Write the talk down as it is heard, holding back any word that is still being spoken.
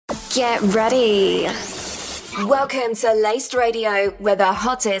Get ready. Welcome to Laced Radio, where the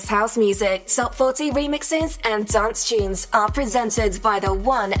hottest house music, top 40 remixes, and dance tunes are presented by the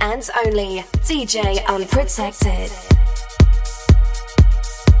one and only DJ Unprotected.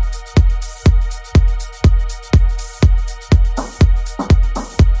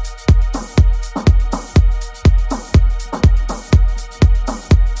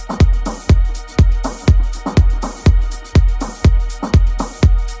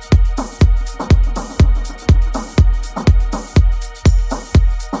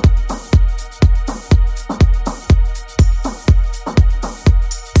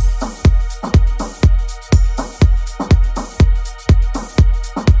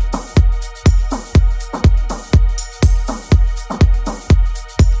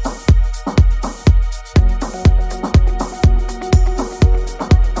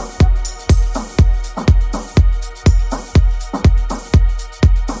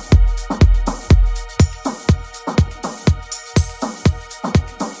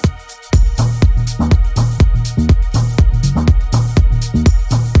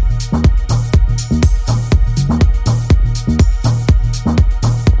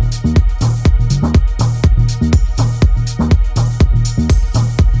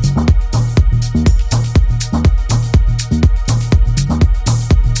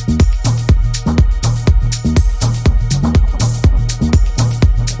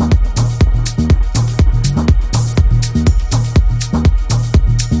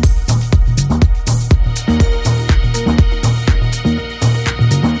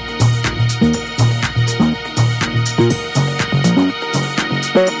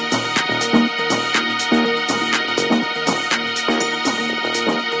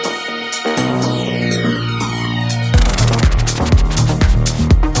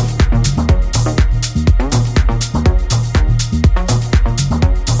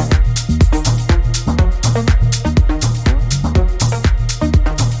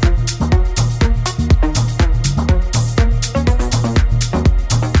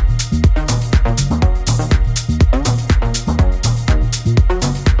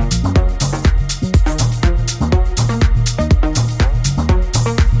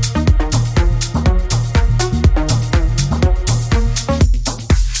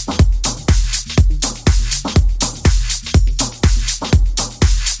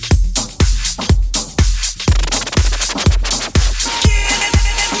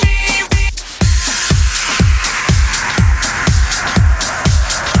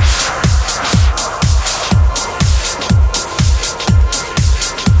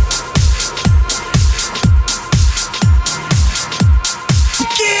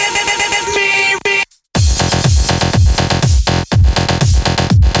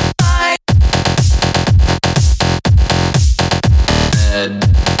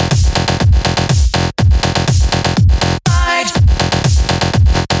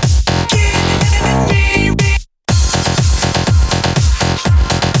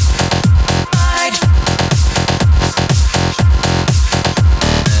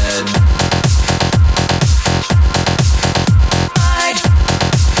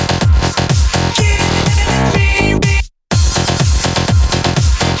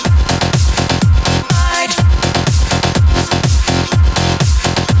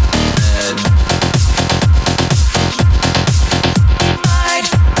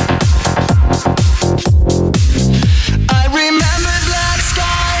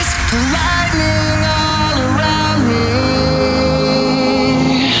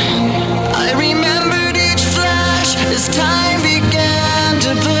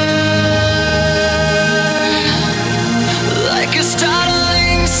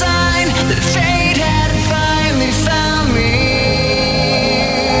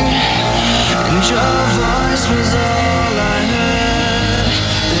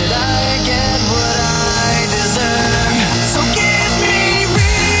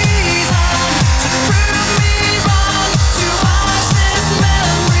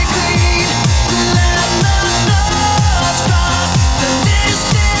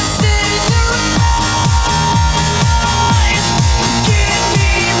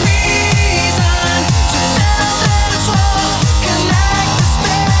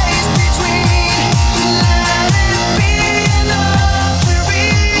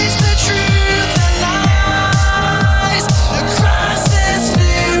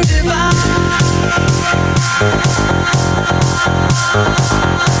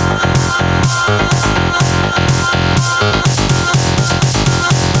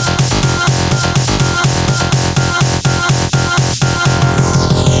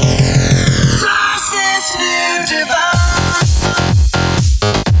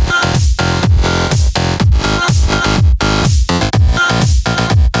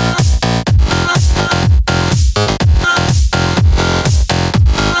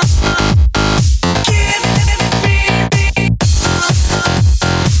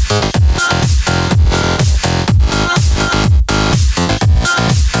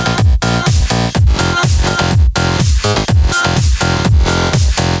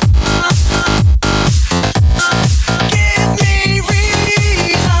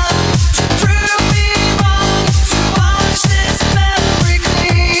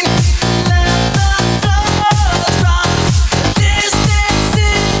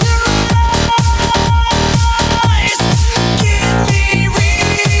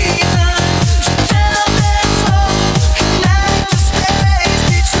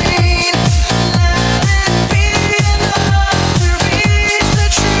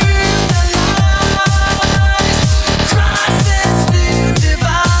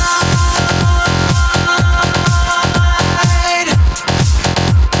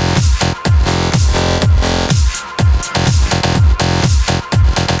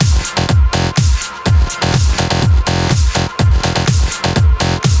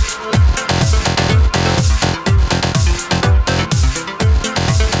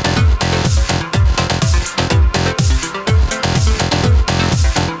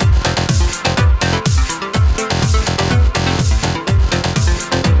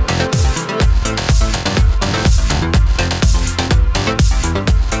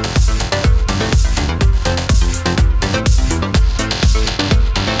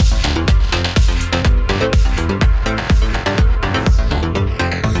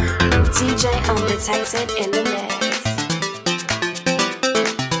 Unprotected in the mix.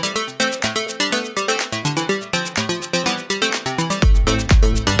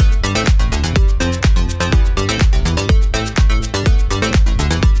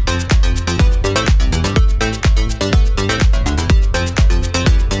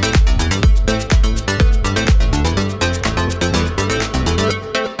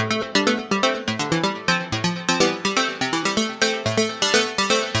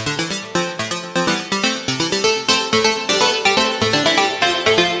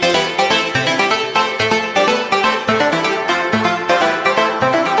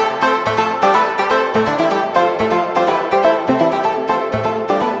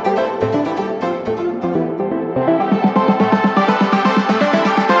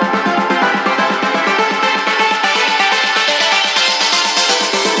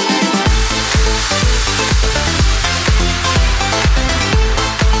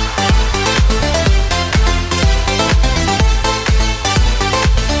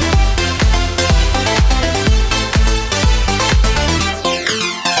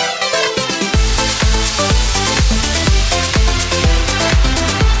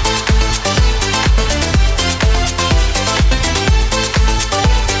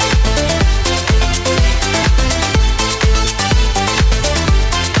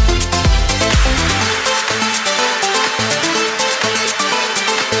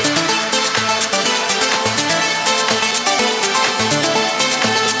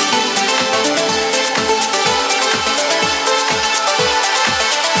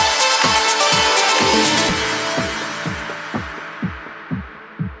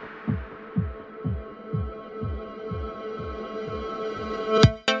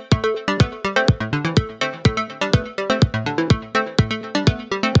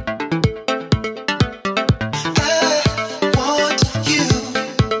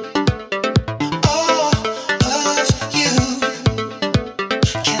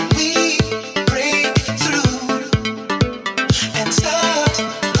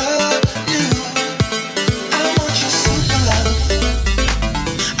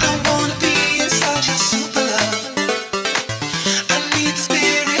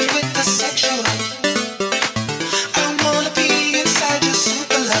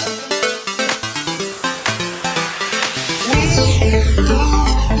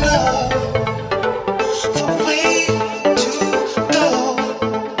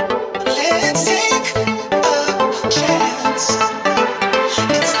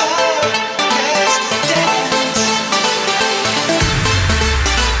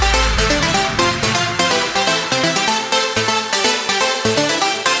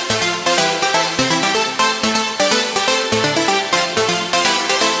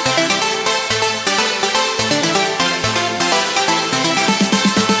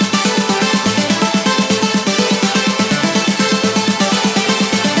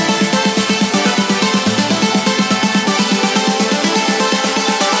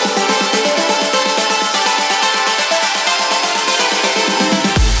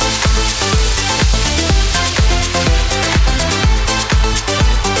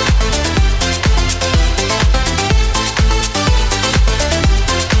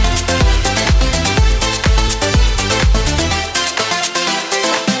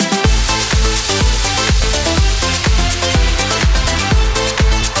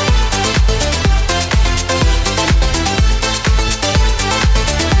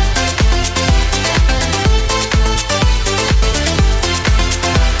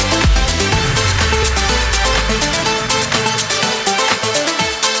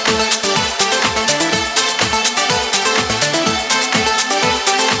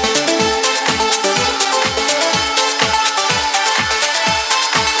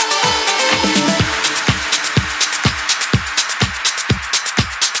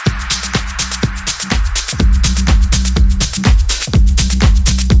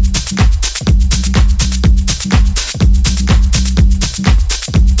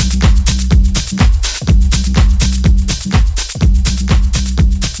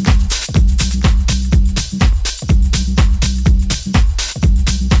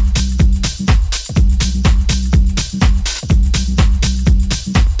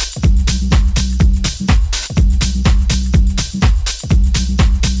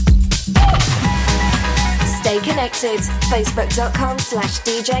 Connected,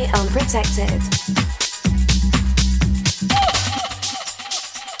 facebook.com/DJ Unprotected.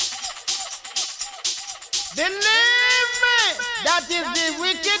 The Neve, that is the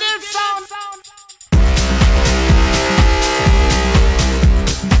wickedest sound.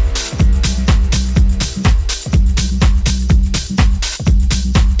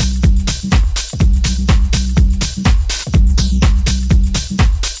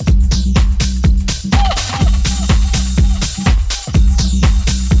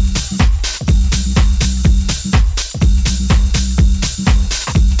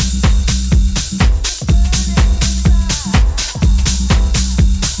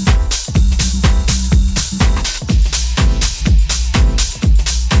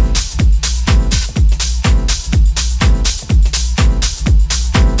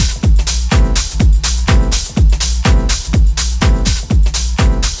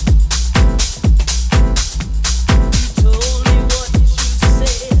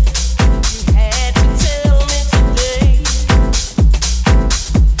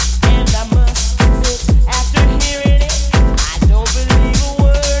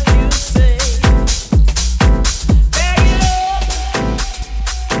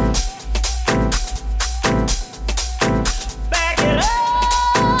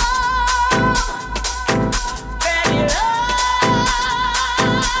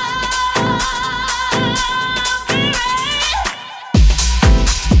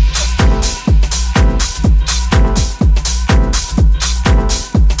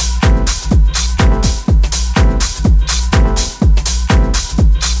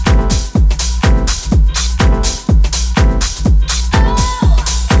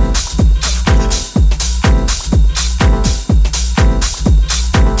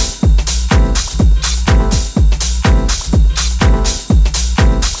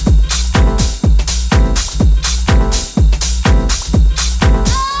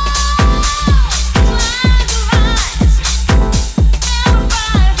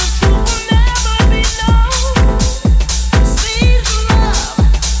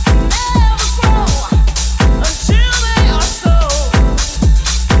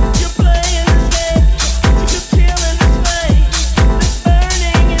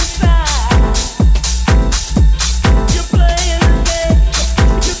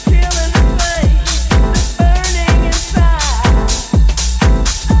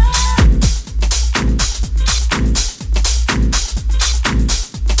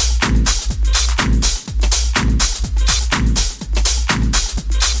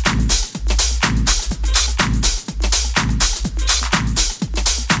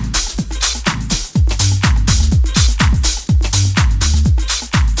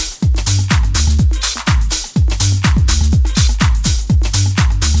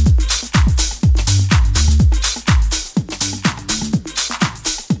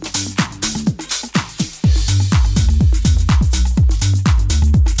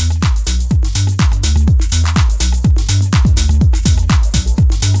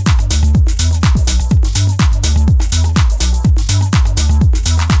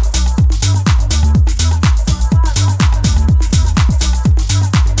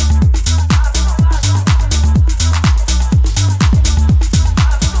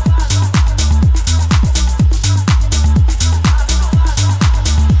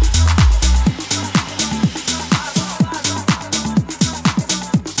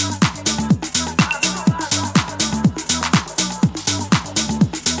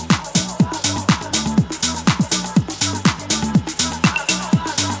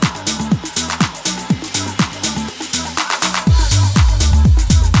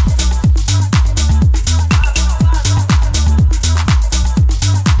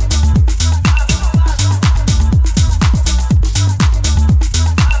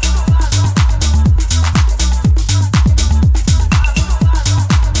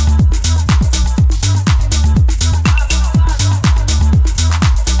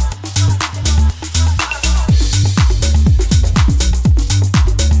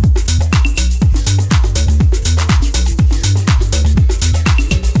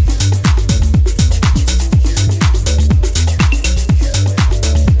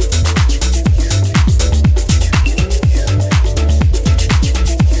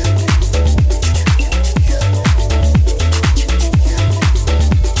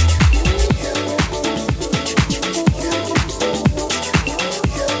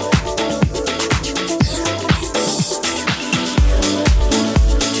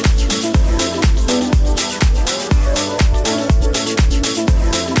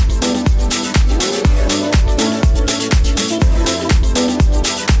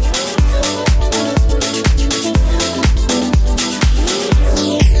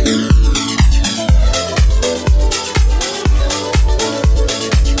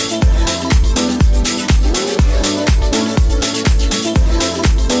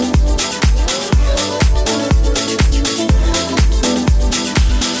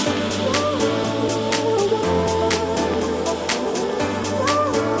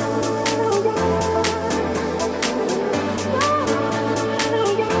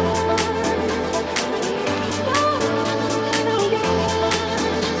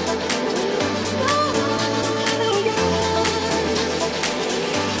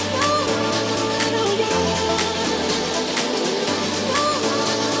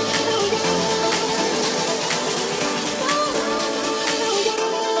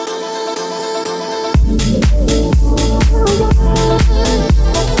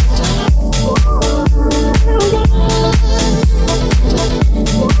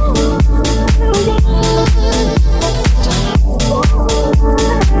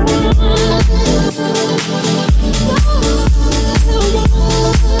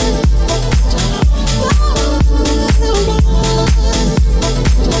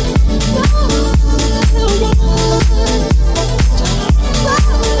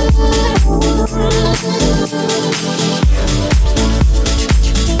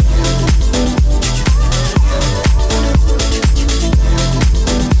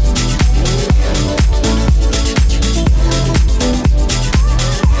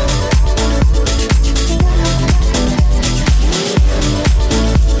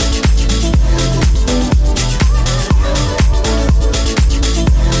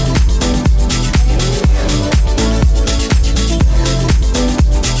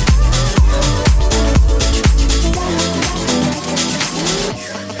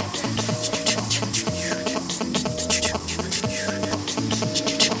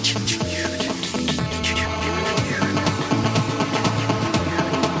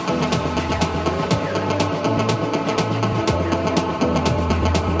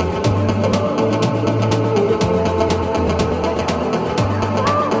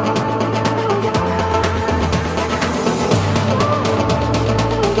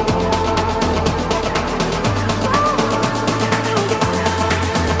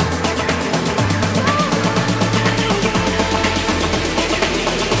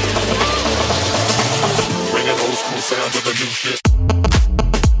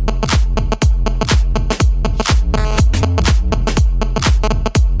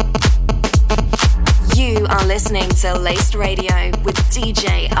 listening to Laced Radio with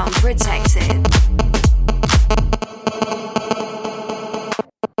DJ Unprotected.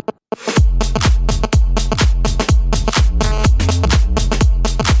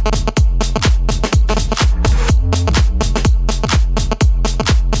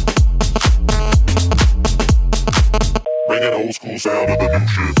 Bringing old school sound to the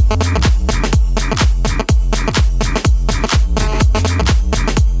new shit.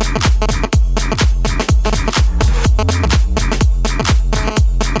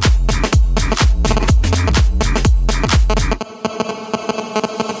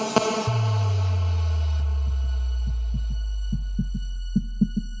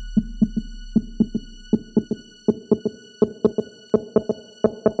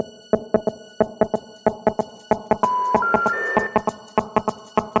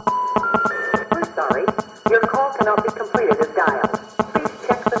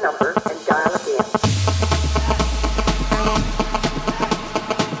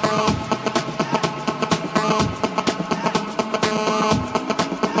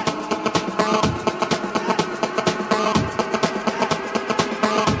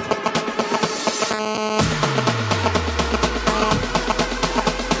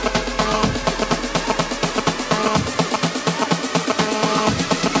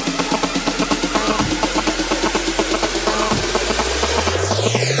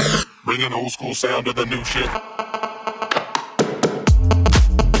 Sound of the new shit.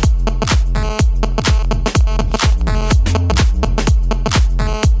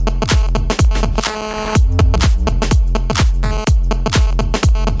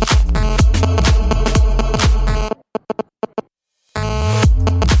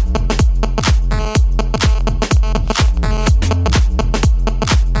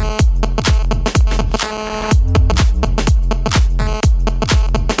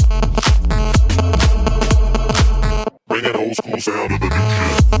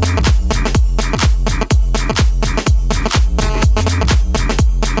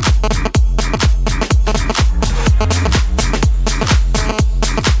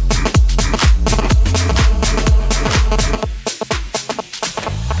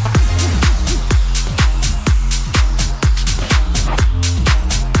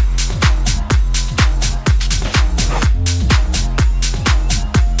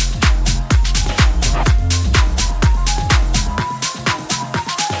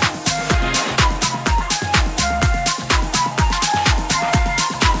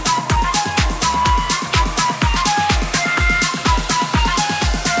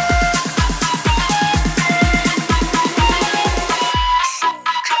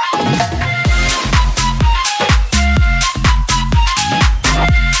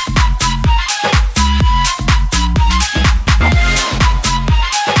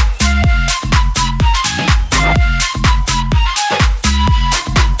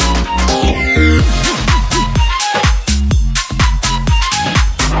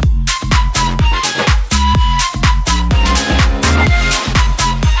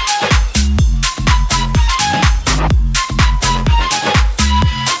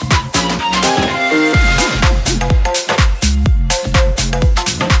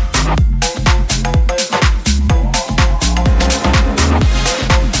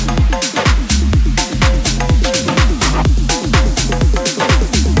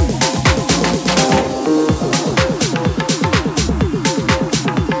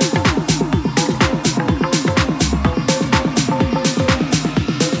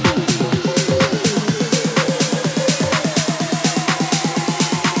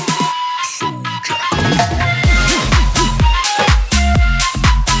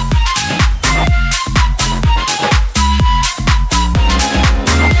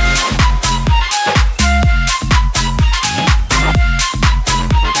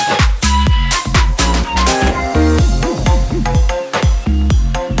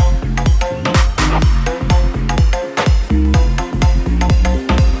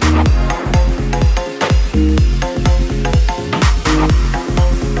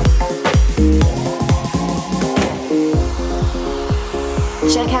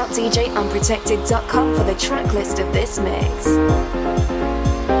 Check out DJUnprotected.com for the track list of this mix.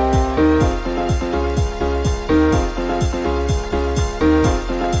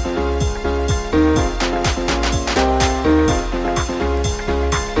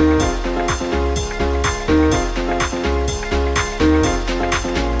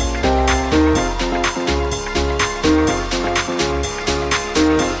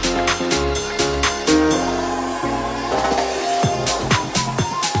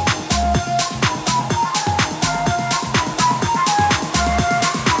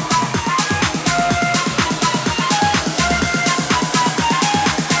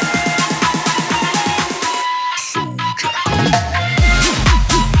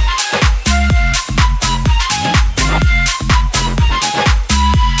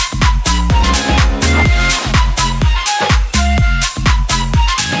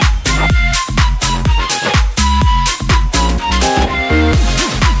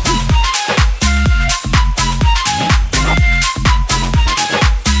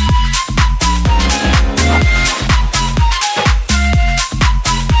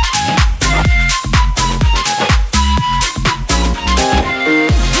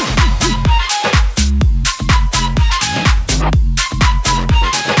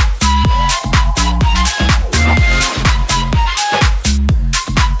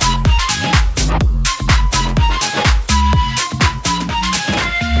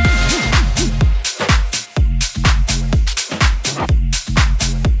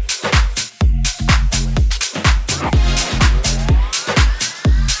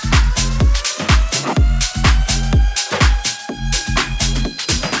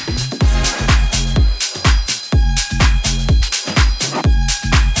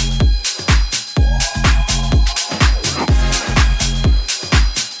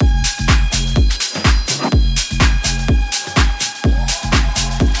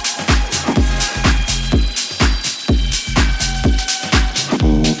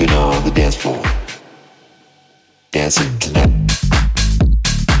 Moving on the dance floor. Dancing tonight.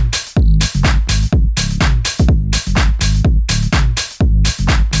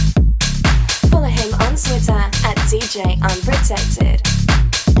 Follow him on Twitter at DJ Unprotected.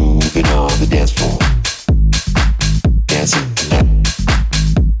 Moving on the dance floor. Dancing tonight.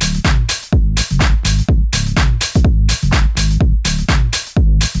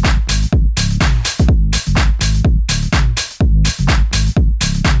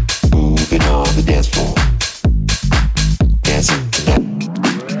 Moving on the dance floor.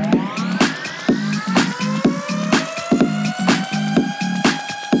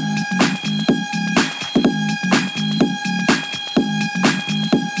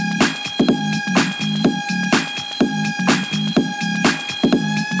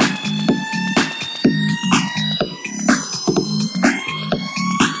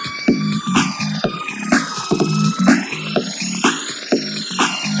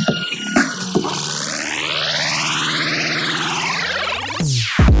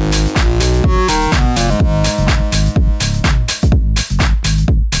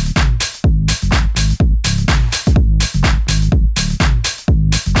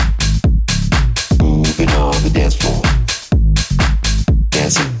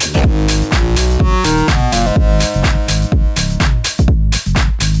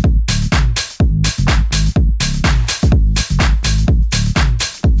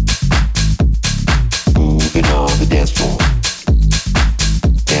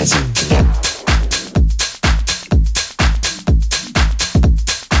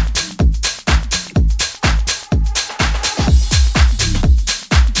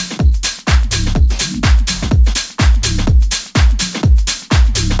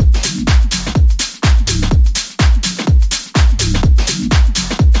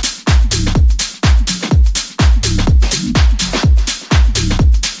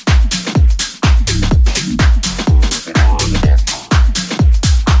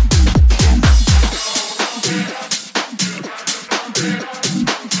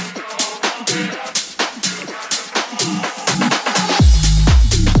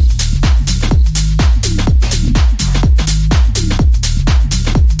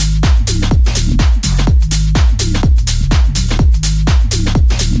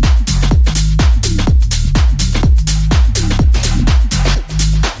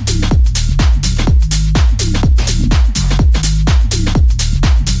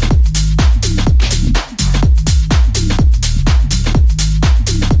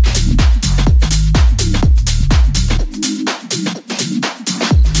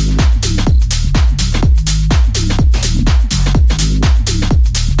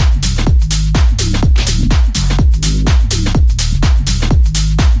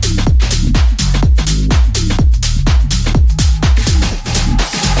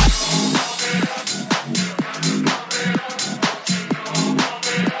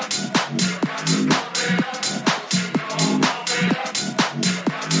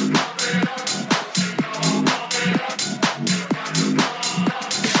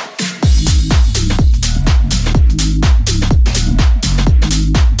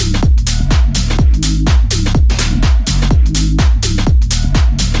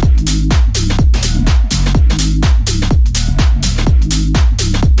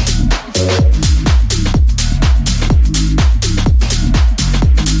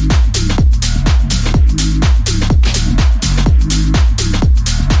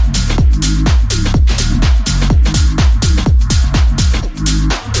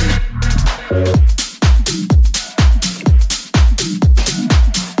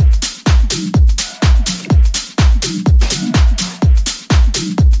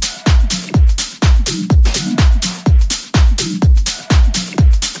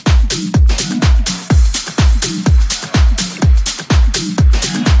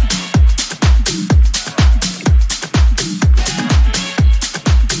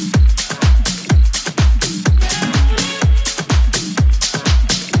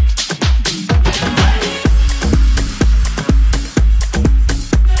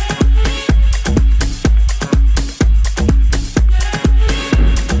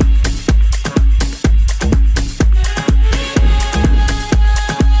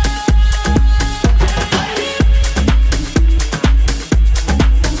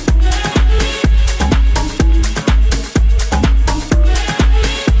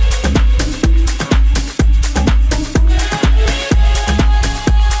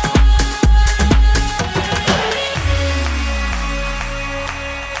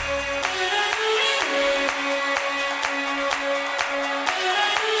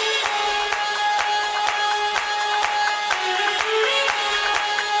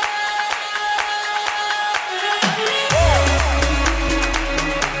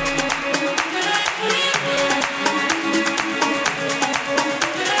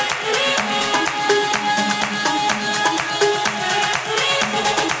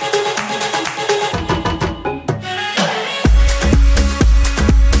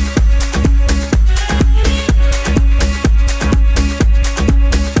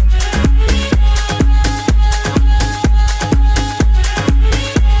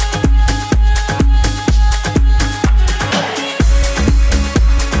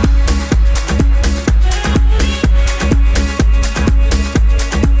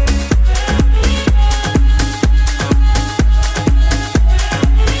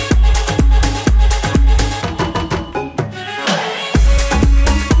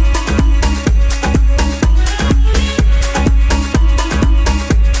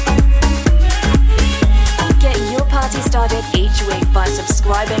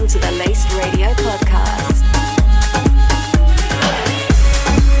 subscribing to the Laced Radio podcast.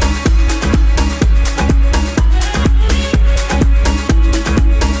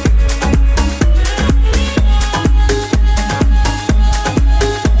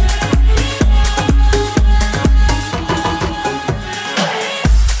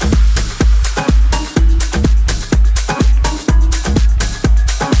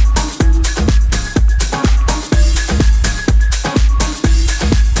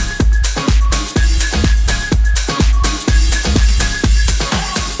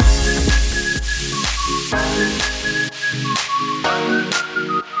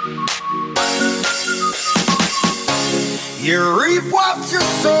 You reap what you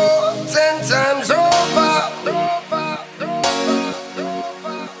sow 10 times over.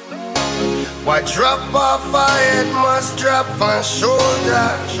 Why drop off a head must drop on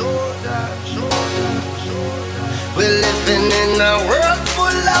shoulder. We're living in a world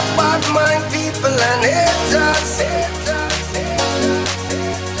full of bad mind people and haters.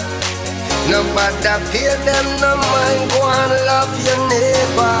 Nobody pay them no mind, go and love your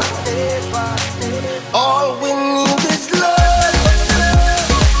neighbor. All we need is love.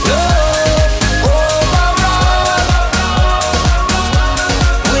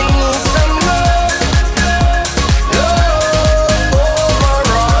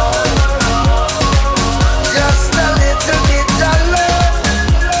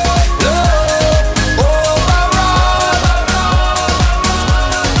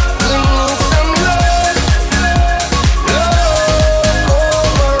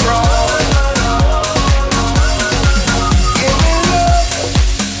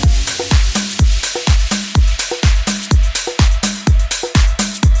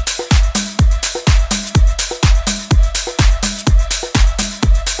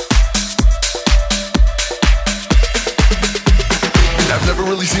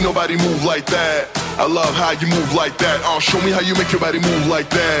 Nobody move like that. I love how you move like that. Show me how you make your body move like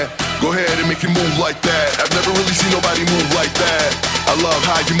that. Go ahead and make it move like that. I've never really seen nobody move like that. I love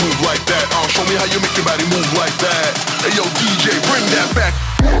how you move like that. Show me how you make your body move like that. Hey yo DJ, bring that back.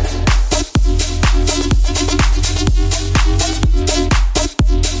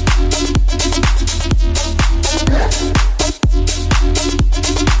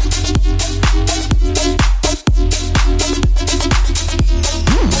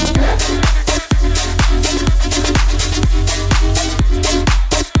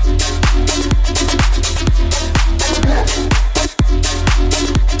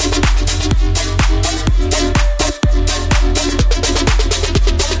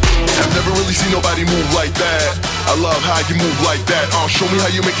 I love how you move like that. Show me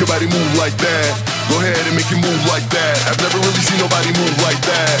how you make your body move like that. Go ahead and make it move like that. I've never really seen nobody move like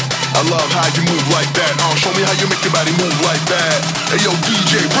that. I love how you move like that. Show me how you make your body move like that. Hey yo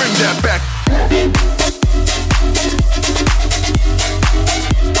DJ, bring that back.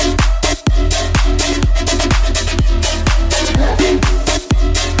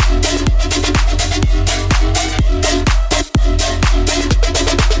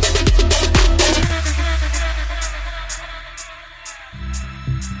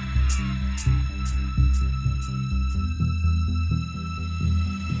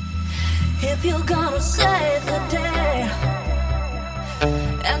 If you're gonna save the day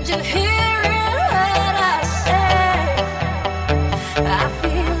and you hear what I say, I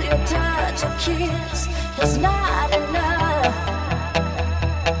feel your touch, your kiss is not enough.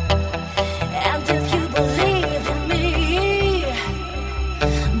 And if you believe in me,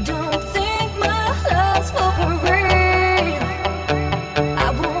 don't think my love's for free. I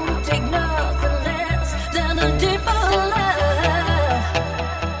won't take nothing less than a deeper love.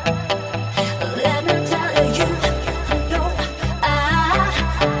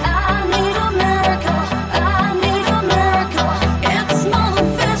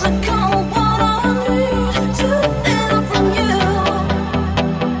 Feel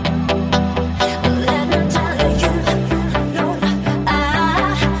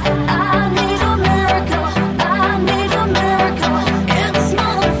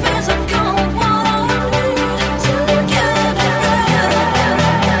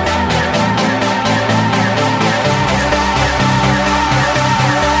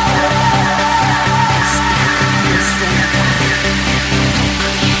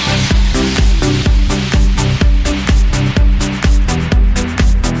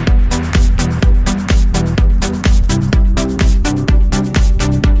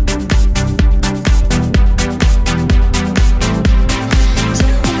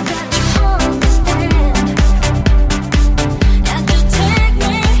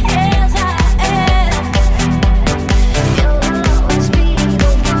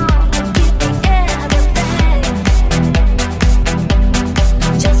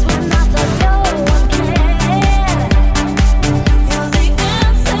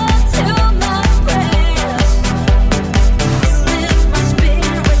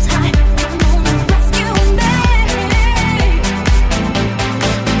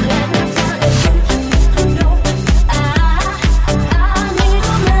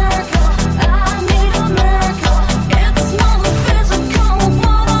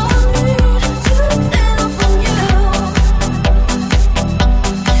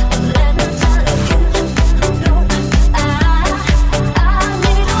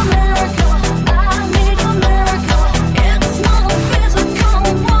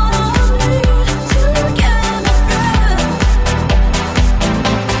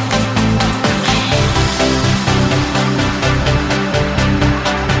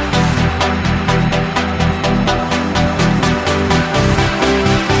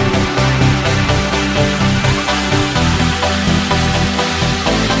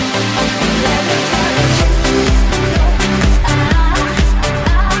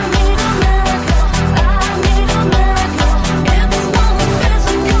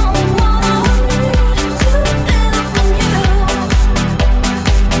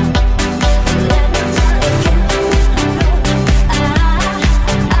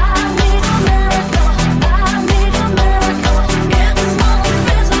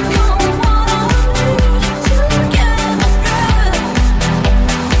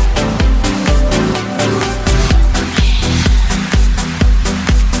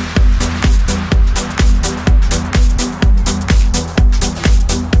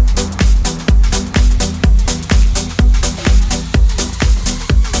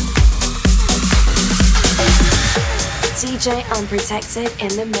DJ Unprotected in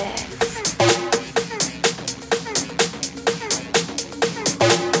the mix.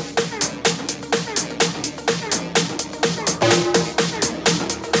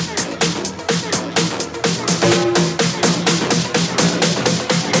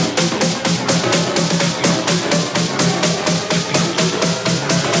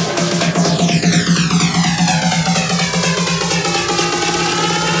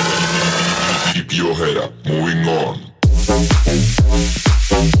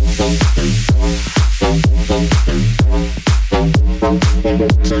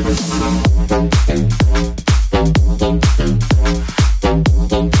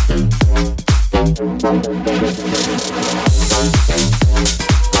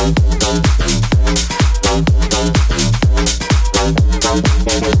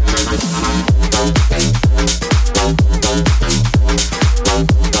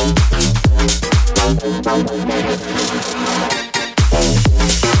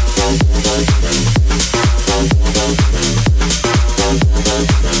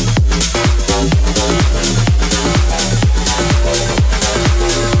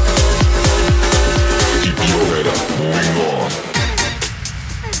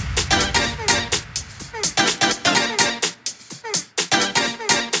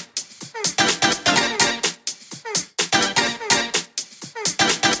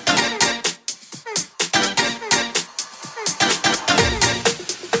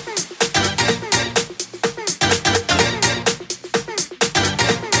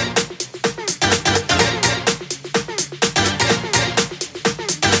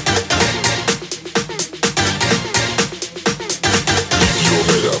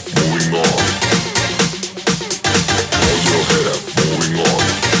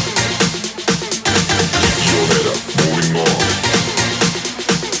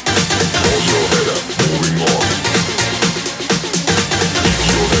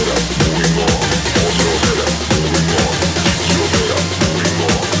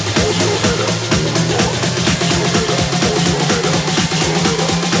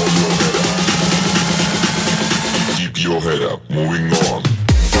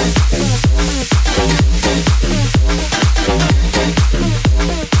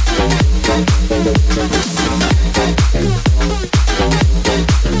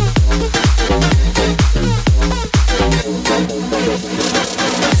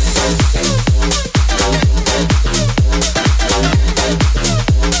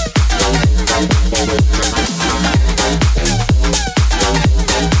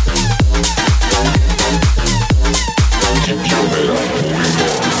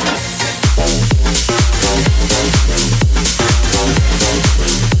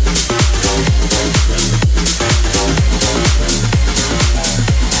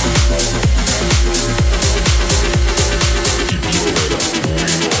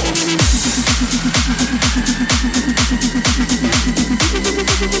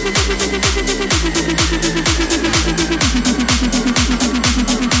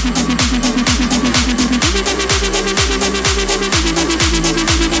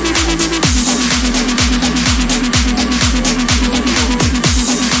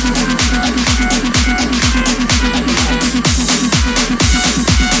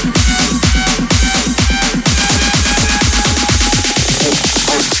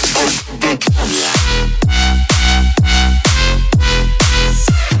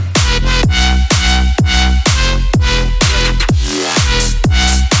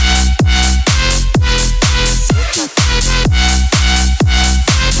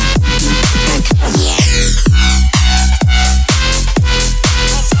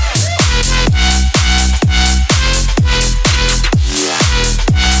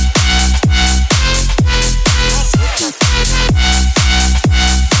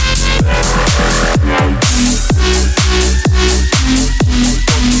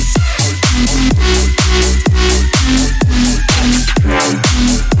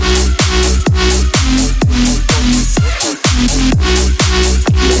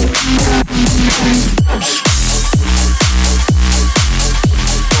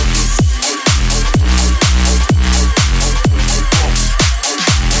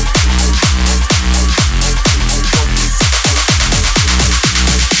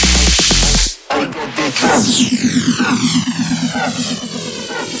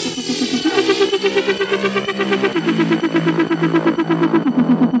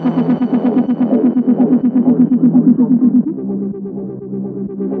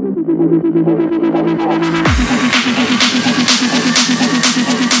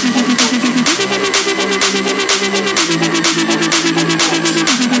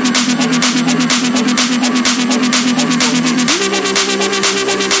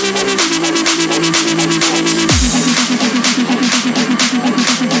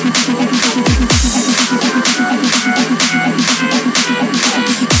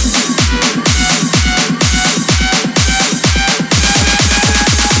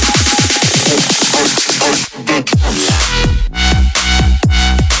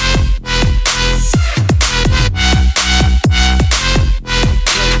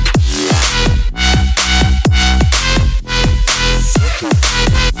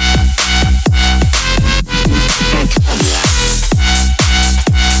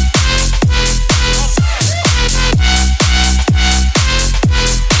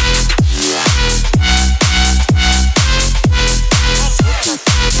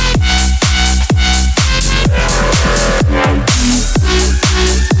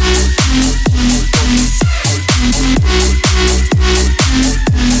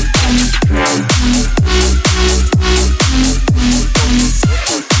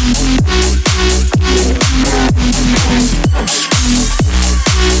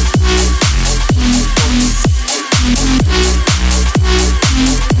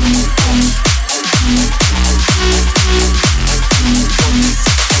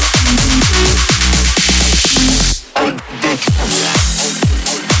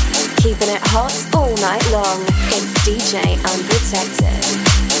 keeping it hot all night long. It's DJ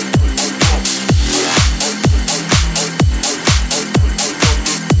Unprotected.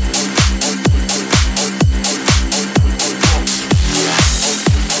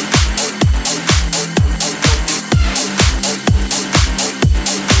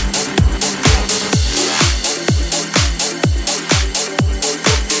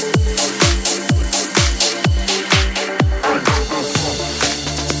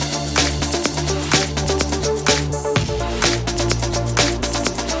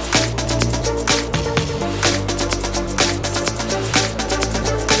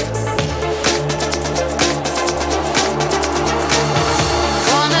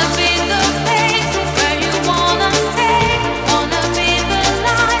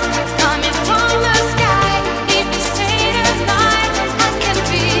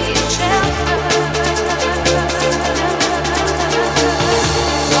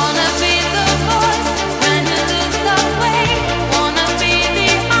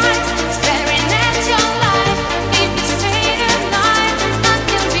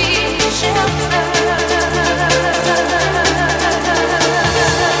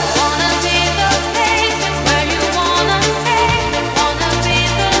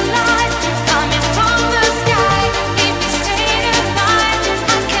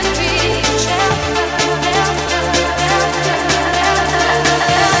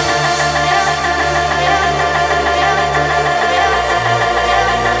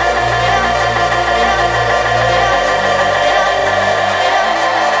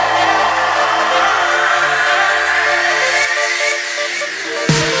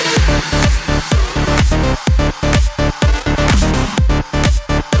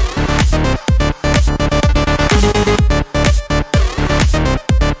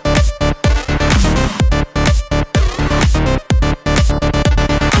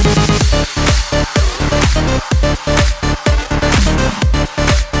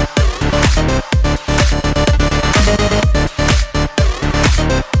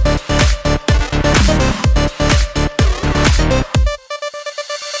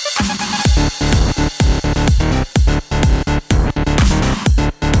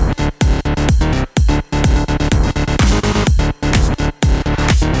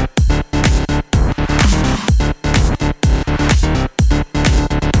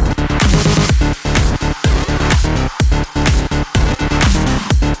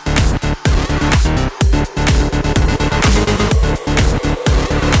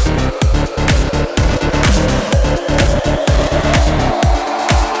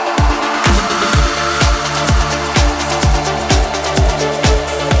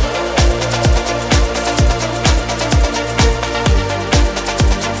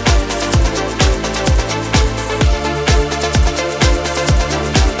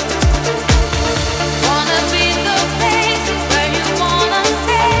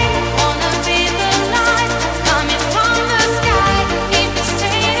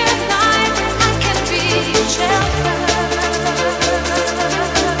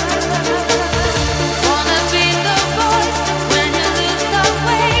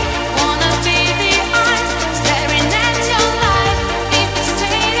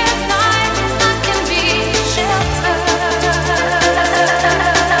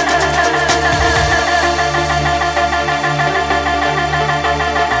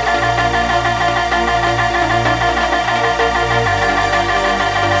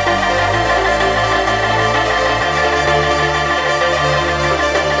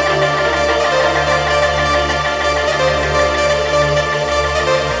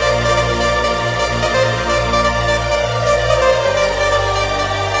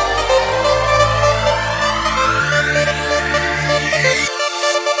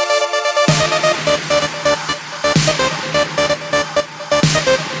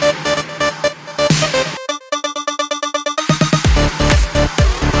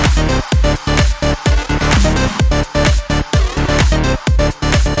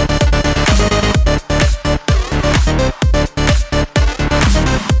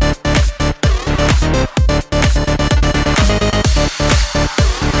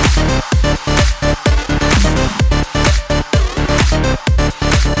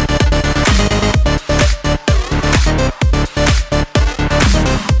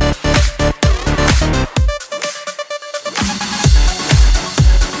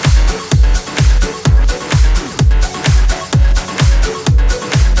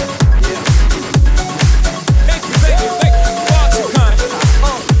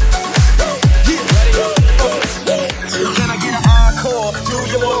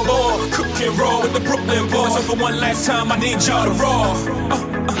 and roll with the Brooklyn boys. So for one last time, I need y'all to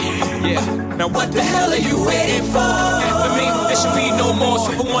roll. Yeah. Now what the hell are you waiting for? After me, there should be no more.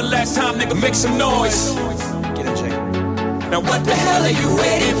 So for one last time, nigga, make some noise. Get it, Jake. Now what the hell are you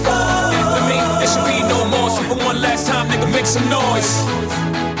waiting for? After me, there should be no more. So for one last time, nigga, make some noise.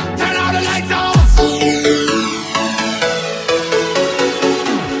 Turn all the lights off.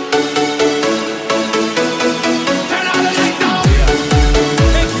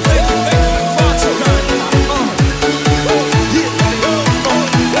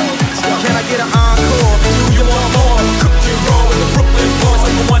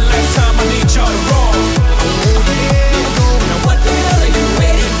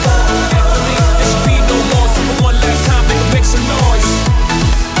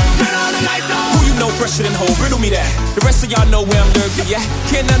 Fresher than whole, riddle me that. The rest of y'all know where I'm lurking, yeah.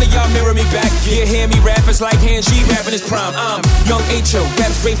 Can't none of y'all mirror me back. Yeah, hear me rappers like Hand G rapping his prime. I'm young H.O.,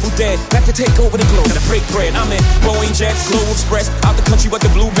 that's Grateful Dead. Back to take over the globe, gotta break bread. I'm in Boeing Jets, Global Express. Out the country, but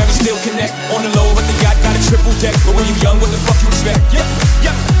the blueberries still connect. On the low, but the yacht got a triple deck. But when you young, what the fuck you expect? Yep,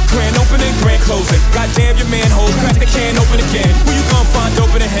 yep. Grand opening, grand closing. Goddamn your manhole, crack the can open again. Who you gonna find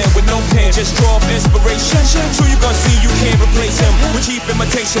open a hand with no pen? Just draw up inspiration. Who you gonna see you can't replace him with cheap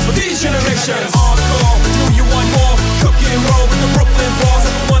imitation for these generations. Encore, do you want more? Cook and roll with the Brooklyn balls.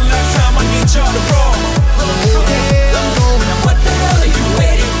 And for one last time, I need y'all to roll. Now what the hell are you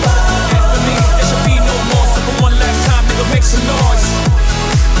waiting for? After me, there should be no more. So for one last time, nigga, make some noise.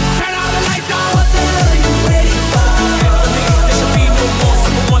 Turn all the lights on. What the hell are you waiting for? After me, there should be no more.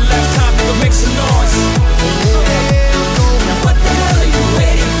 So for one last time, nigga, make some noise. Now what the hell are you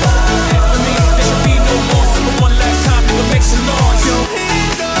waiting for? After me, there should be no more. So for one last time, nigga, make some noise. Yo,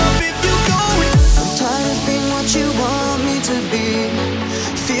 hands up if you're going. I'm tired of being what you want me to be.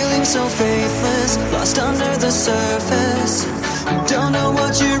 Feeling so faithless, lost under the surface. Don't know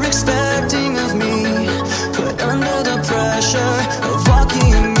what you're expecting of me. Put under the pressure of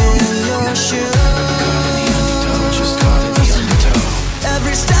walking in your shoes.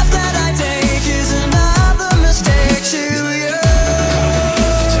 Every step that I take is another mistake to you.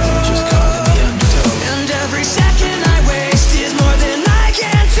 And every second I waste is more than I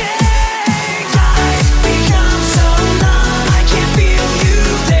can take. I've become so numb, I can't feel you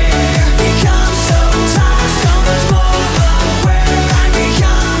there. Become so tired, so much more aware. I'm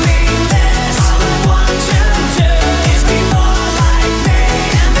becoming this. All I want to do is be more like me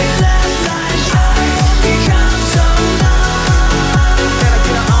and be less like you. I've become so numb. Can I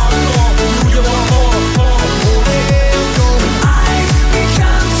get an encore? Do you want more? I've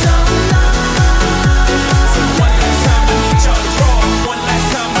become so numb. One last time, I need y'all to roll. One last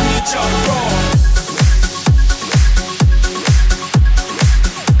time, I need y'all to roll.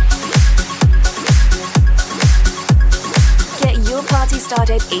 Get your party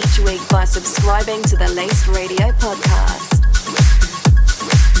started each week by subscribing to the Laced Radio podcast.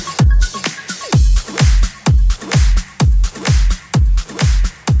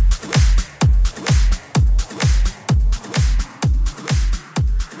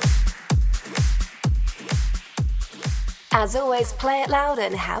 As always, play it loud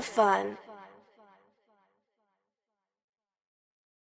and have fun.